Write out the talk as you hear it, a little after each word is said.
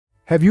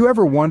Have you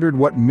ever wondered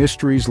what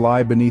mysteries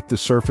lie beneath the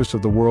surface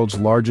of the world's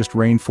largest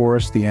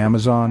rainforest, the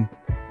Amazon?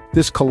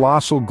 This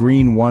colossal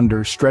green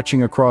wonder,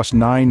 stretching across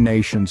 9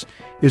 nations,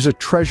 is a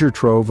treasure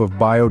trove of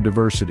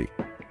biodiversity.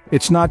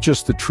 It's not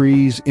just the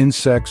trees,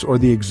 insects, or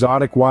the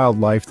exotic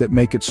wildlife that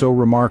make it so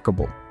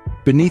remarkable.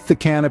 Beneath the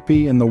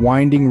canopy, in the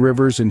winding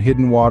rivers and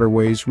hidden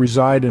waterways,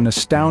 reside an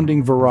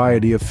astounding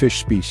variety of fish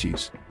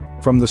species.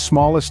 From the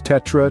smallest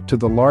tetra to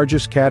the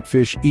largest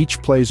catfish, each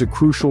plays a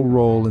crucial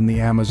role in the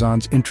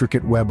Amazon's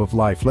intricate web of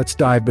life. Let's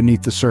dive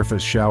beneath the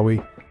surface, shall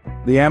we?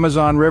 The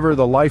Amazon River,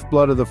 the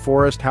lifeblood of the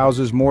forest,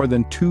 houses more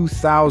than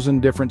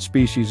 2,000 different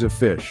species of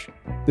fish.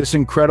 This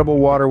incredible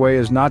waterway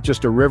is not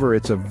just a river,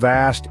 it's a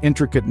vast,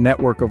 intricate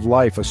network of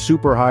life, a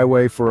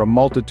superhighway for a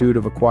multitude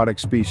of aquatic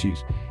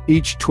species.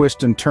 Each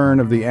twist and turn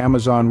of the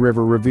Amazon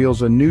River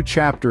reveals a new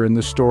chapter in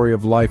the story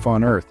of life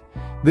on Earth.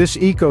 This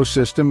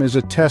ecosystem is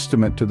a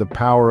testament to the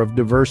power of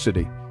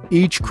diversity.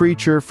 Each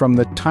creature, from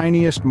the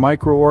tiniest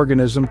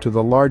microorganism to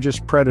the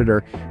largest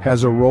predator,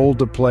 has a role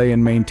to play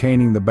in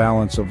maintaining the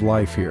balance of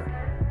life here.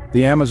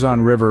 The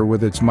Amazon River,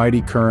 with its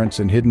mighty currents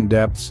and hidden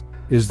depths,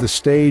 is the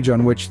stage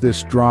on which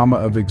this drama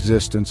of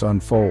existence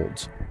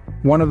unfolds.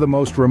 One of the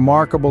most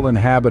remarkable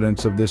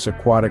inhabitants of this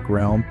aquatic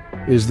realm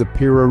is the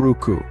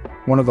pirarucu,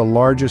 one of the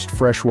largest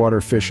freshwater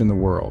fish in the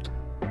world.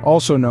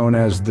 Also known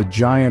as the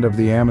giant of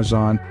the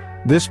Amazon,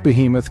 this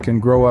behemoth can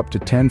grow up to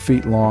 10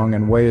 feet long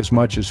and weigh as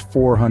much as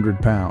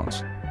 400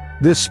 pounds.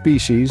 This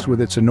species,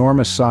 with its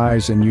enormous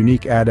size and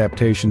unique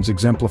adaptations,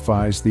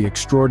 exemplifies the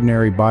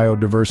extraordinary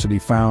biodiversity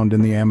found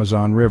in the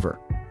Amazon River.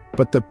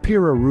 But the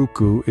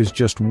pirarucu is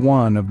just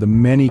one of the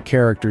many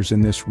characters in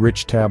this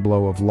rich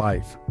tableau of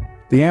life.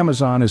 The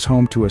Amazon is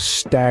home to a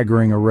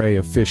staggering array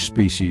of fish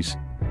species,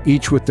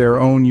 each with their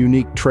own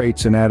unique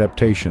traits and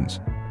adaptations.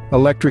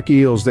 Electric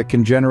eels that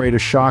can generate a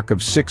shock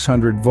of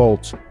 600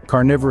 volts,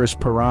 carnivorous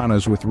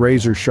piranhas with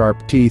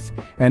razor-sharp teeth,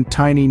 and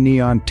tiny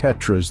neon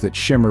tetras that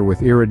shimmer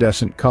with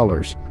iridescent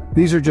colors.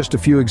 These are just a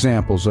few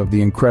examples of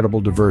the incredible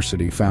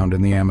diversity found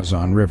in the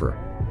Amazon River.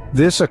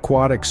 This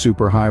aquatic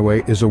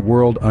superhighway is a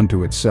world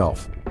unto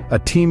itself, a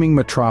teeming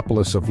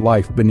metropolis of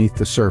life beneath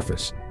the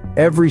surface.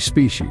 Every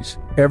species,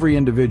 every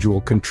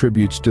individual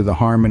contributes to the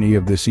harmony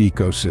of this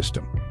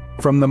ecosystem.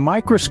 From the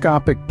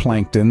microscopic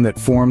plankton that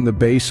form the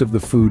base of the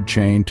food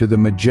chain to the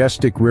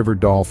majestic river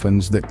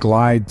dolphins that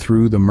glide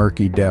through the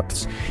murky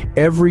depths,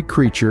 every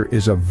creature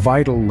is a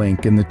vital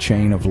link in the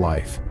chain of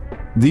life.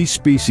 These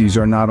species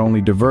are not only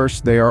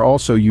diverse, they are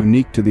also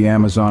unique to the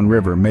Amazon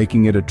River,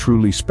 making it a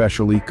truly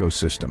special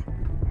ecosystem.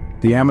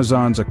 The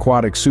Amazon's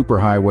aquatic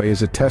superhighway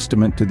is a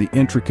testament to the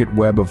intricate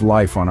web of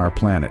life on our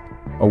planet,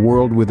 a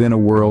world within a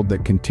world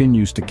that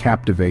continues to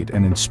captivate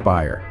and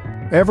inspire.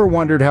 Ever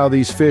wondered how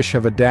these fish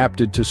have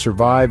adapted to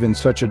survive in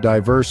such a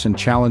diverse and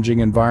challenging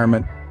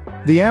environment?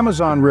 The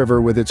Amazon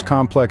River, with its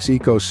complex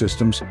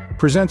ecosystems,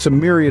 presents a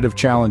myriad of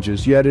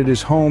challenges, yet it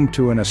is home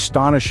to an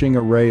astonishing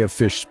array of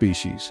fish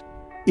species.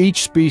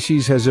 Each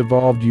species has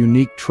evolved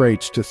unique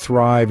traits to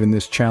thrive in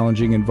this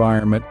challenging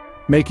environment,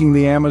 making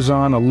the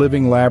Amazon a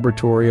living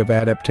laboratory of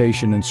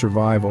adaptation and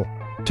survival.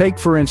 Take,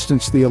 for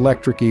instance, the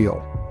electric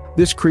eel.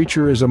 This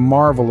creature is a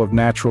marvel of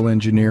natural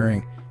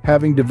engineering,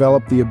 having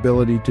developed the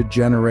ability to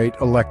generate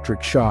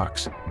electric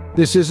shocks.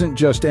 This isn't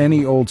just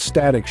any old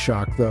static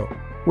shock, though.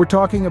 We're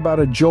talking about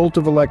a jolt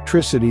of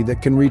electricity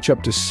that can reach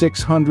up to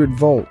 600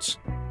 volts.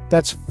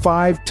 That's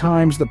 5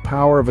 times the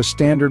power of a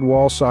standard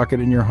wall socket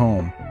in your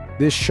home.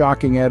 This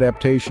shocking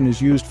adaptation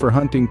is used for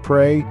hunting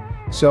prey,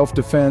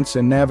 self-defense,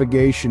 and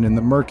navigation in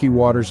the murky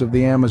waters of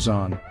the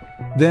Amazon.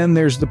 Then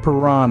there's the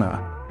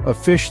piranha, a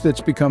fish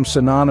that's become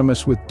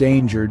synonymous with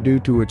danger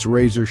due to its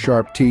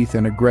razor-sharp teeth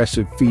and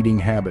aggressive feeding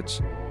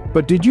habits.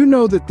 But did you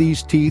know that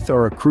these teeth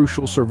are a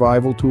crucial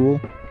survival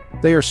tool?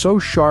 They are so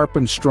sharp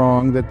and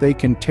strong that they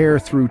can tear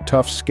through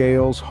tough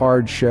scales,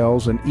 hard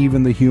shells, and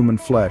even the human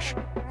flesh,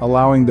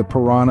 allowing the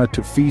piranha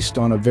to feast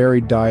on a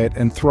varied diet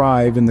and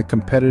thrive in the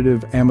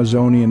competitive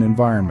Amazonian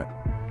environment.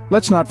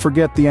 Let's not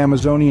forget the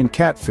Amazonian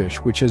catfish,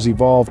 which has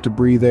evolved to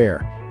breathe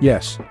air.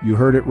 Yes, you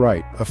heard it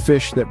right, a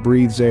fish that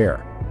breathes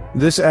air.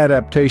 This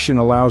adaptation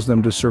allows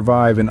them to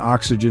survive in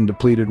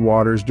oxygen-depleted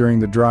waters during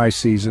the dry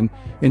season,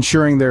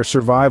 ensuring their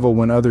survival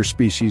when other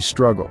species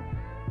struggle.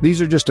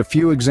 These are just a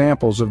few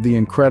examples of the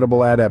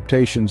incredible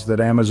adaptations that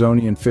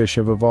Amazonian fish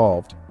have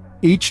evolved.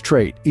 Each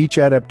trait, each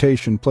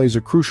adaptation plays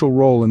a crucial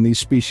role in these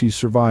species'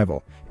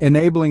 survival,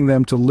 enabling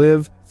them to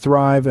live,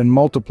 thrive, and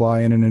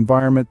multiply in an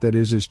environment that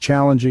is as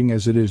challenging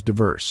as it is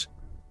diverse.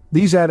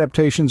 These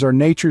adaptations are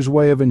nature's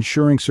way of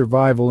ensuring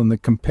survival in the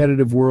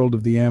competitive world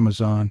of the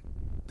Amazon.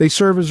 They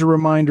serve as a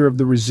reminder of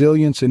the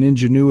resilience and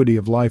ingenuity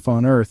of life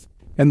on Earth,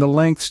 and the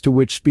lengths to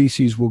which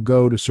species will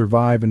go to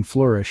survive and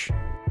flourish.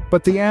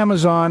 But the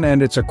Amazon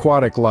and its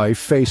aquatic life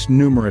face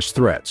numerous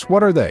threats.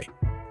 What are they?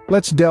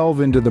 Let's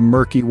delve into the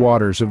murky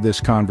waters of this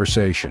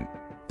conversation.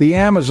 The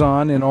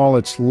Amazon, in all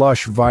its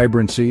lush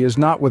vibrancy, is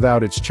not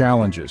without its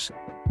challenges.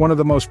 One of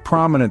the most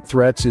prominent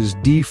threats is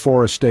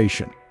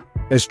deforestation.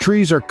 As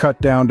trees are cut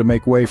down to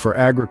make way for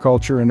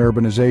agriculture and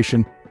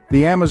urbanization,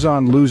 The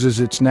Amazon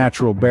loses its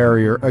natural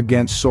barrier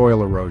against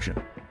soil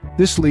erosion.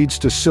 This leads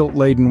to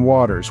silt-laden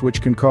waters,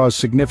 which can cause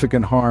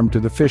significant harm to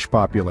the fish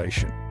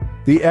population.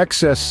 The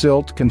excess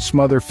silt can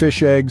smother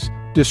fish eggs,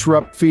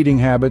 disrupt feeding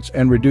habits,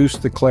 and reduce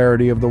the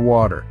clarity of the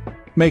water,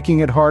 making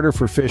it harder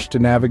for fish to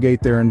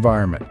navigate their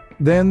environment.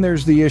 Then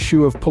there's the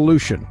issue of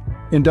pollution.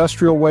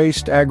 Industrial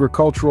waste,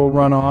 agricultural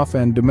runoff,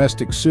 and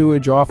domestic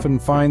sewage often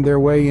find their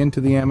way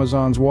into the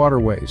Amazon's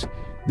waterways.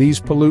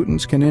 These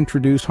pollutants can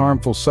introduce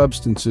harmful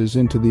substances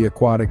into the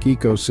aquatic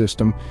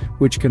ecosystem,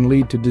 which can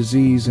lead to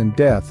disease and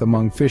death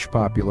among fish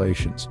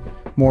populations.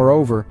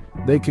 Moreover,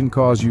 they can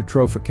cause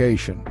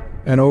eutrophication,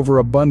 an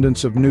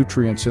overabundance of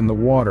nutrients in the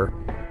water,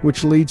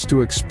 which leads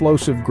to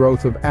explosive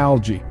growth of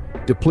algae,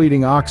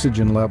 depleting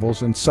oxygen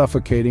levels and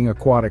suffocating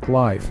aquatic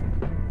life.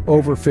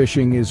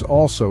 Overfishing is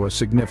also a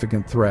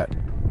significant threat.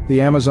 The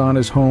Amazon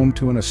is home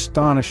to an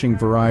astonishing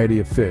variety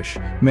of fish,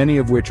 many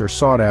of which are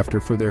sought after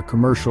for their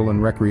commercial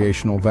and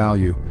recreational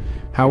value.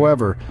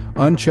 However,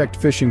 unchecked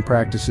fishing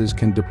practices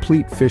can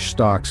deplete fish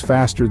stocks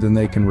faster than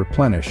they can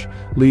replenish,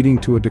 leading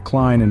to a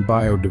decline in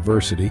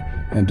biodiversity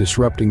and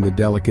disrupting the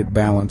delicate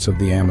balance of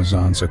the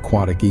Amazon's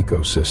aquatic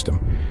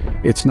ecosystem.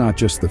 It's not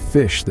just the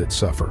fish that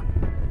suffer.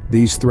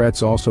 These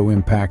threats also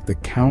impact the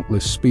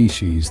countless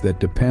species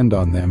that depend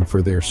on them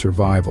for their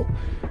survival,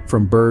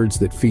 from birds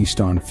that feast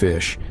on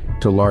fish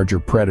to larger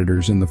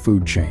predators in the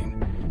food chain.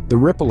 The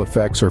ripple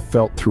effects are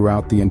felt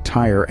throughout the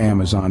entire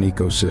Amazon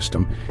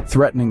ecosystem,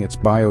 threatening its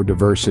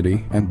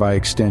biodiversity and, by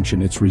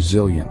extension, its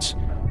resilience.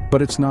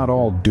 But it's not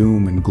all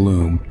doom and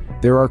gloom.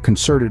 There are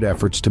concerted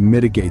efforts to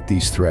mitigate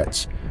these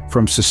threats,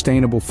 from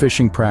sustainable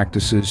fishing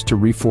practices to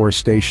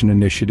reforestation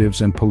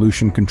initiatives and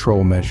pollution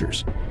control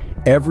measures.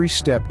 Every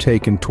step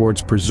taken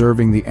towards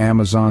preserving the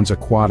Amazon's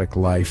aquatic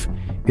life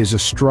is a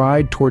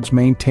stride towards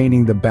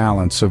maintaining the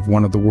balance of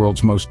one of the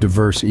world's most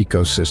diverse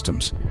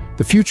ecosystems.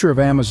 The future of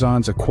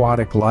Amazon's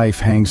aquatic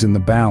life hangs in the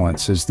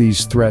balance as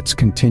these threats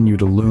continue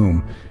to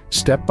loom.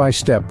 Step by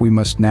step, we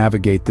must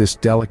navigate this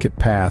delicate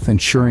path,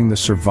 ensuring the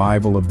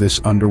survival of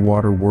this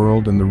underwater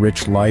world and the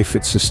rich life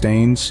it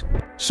sustains.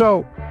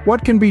 So,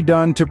 what can be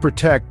done to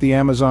protect the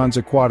Amazon's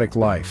aquatic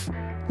life?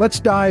 Let's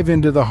dive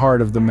into the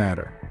heart of the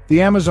matter.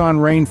 The Amazon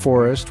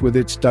rainforest, with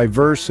its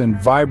diverse and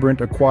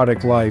vibrant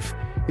aquatic life,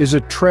 is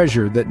a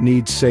treasure that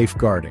needs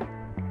safeguarding.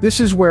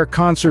 This is where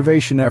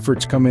conservation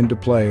efforts come into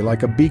play,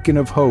 like a beacon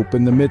of hope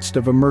in the midst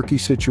of a murky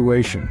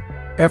situation.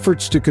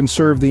 Efforts to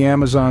conserve the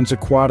Amazon's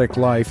aquatic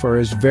life are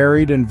as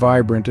varied and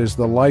vibrant as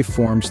the life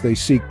forms they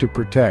seek to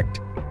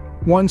protect.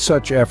 One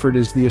such effort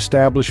is the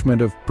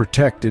establishment of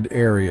protected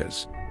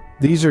areas.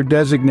 These are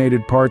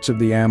designated parts of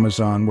the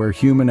Amazon where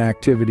human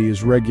activity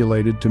is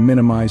regulated to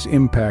minimize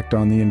impact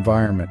on the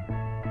environment.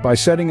 By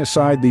setting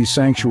aside these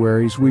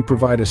sanctuaries, we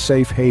provide a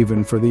safe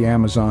haven for the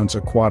Amazon's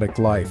aquatic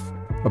life,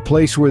 a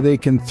place where they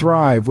can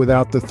thrive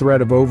without the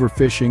threat of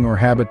overfishing or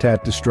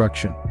habitat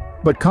destruction.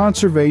 But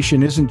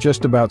conservation isn't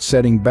just about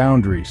setting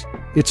boundaries,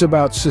 it's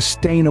about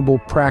sustainable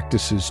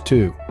practices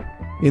too.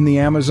 In the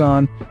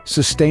Amazon,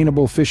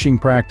 sustainable fishing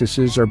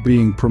practices are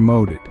being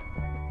promoted.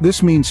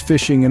 This means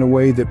fishing in a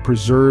way that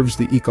preserves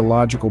the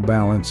ecological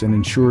balance and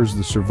ensures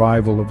the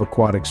survival of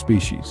aquatic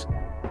species.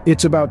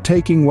 It's about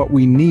taking what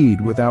we need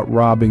without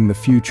robbing the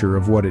future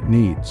of what it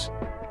needs.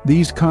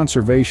 These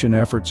conservation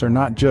efforts are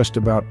not just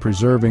about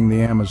preserving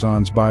the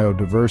Amazon's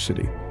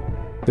biodiversity.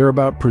 They're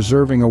about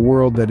preserving a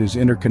world that is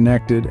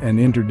interconnected and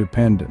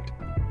interdependent.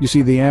 You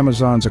see, the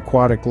Amazon's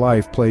aquatic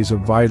life plays a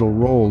vital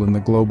role in the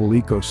global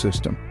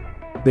ecosystem.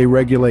 They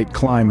regulate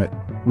climate,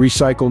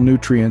 recycle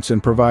nutrients,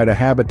 and provide a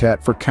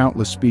habitat for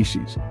countless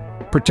species.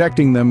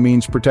 Protecting them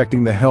means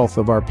protecting the health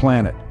of our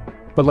planet.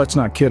 But let's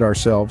not kid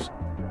ourselves.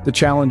 The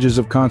challenges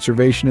of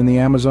conservation in the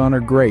Amazon are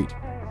great.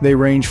 They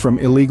range from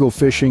illegal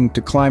fishing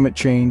to climate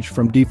change,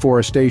 from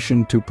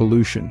deforestation to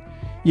pollution.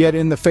 Yet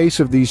in the face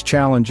of these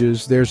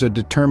challenges, there's a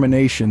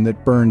determination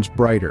that burns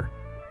brighter.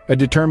 A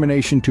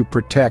determination to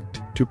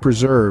protect, to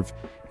preserve,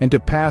 and to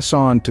pass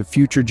on to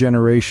future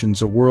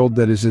generations a world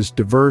that is as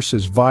diverse,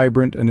 as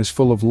vibrant, and as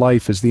full of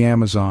life as the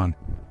Amazon.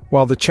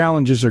 While the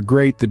challenges are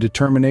great, the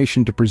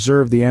determination to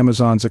preserve the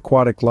Amazon's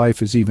aquatic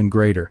life is even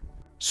greater.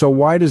 So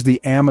why does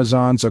the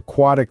Amazon's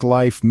aquatic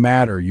life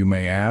matter, you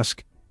may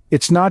ask?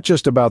 It's not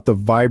just about the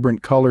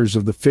vibrant colors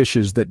of the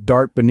fishes that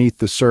dart beneath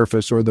the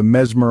surface or the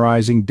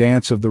mesmerizing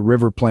dance of the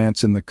river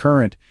plants in the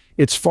current.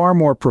 It's far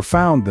more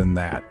profound than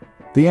that.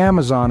 The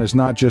Amazon is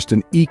not just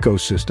an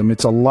ecosystem,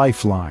 it's a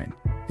lifeline.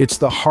 It's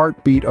the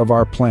heartbeat of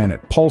our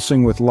planet,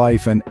 pulsing with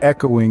life and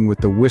echoing with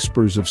the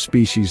whispers of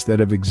species that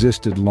have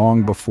existed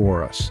long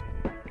before us.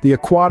 The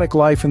aquatic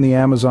life in the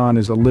Amazon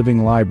is a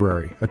living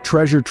library, a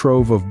treasure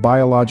trove of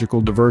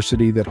biological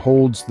diversity that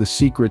holds the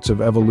secrets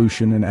of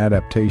evolution and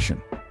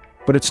adaptation.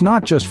 But it's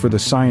not just for the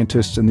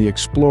scientists and the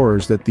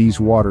explorers that these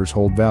waters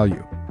hold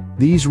value.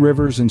 These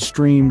rivers and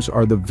streams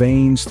are the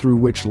veins through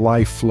which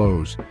life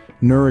flows,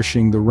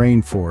 nourishing the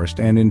rainforest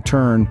and, in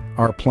turn,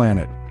 our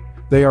planet.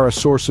 They are a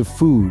source of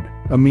food,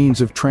 a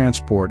means of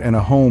transport, and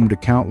a home to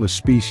countless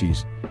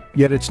species.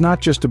 Yet it's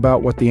not just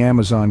about what the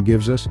Amazon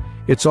gives us,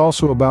 it's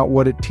also about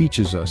what it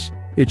teaches us.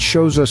 It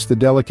shows us the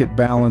delicate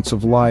balance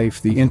of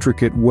life, the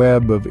intricate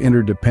web of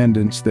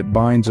interdependence that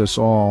binds us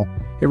all.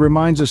 It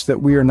reminds us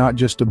that we are not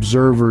just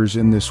observers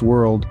in this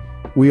world,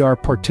 we are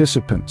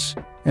participants.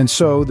 And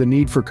so, the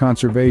need for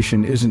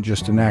conservation isn't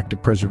just an act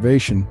of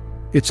preservation,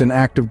 it's an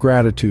act of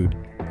gratitude,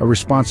 a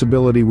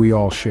responsibility we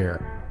all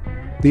share.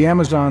 The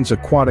Amazon's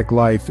aquatic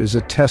life is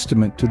a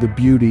testament to the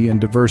beauty and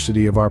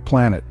diversity of our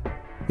planet.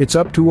 It's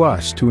up to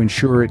us to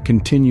ensure it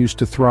continues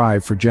to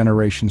thrive for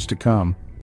generations to come.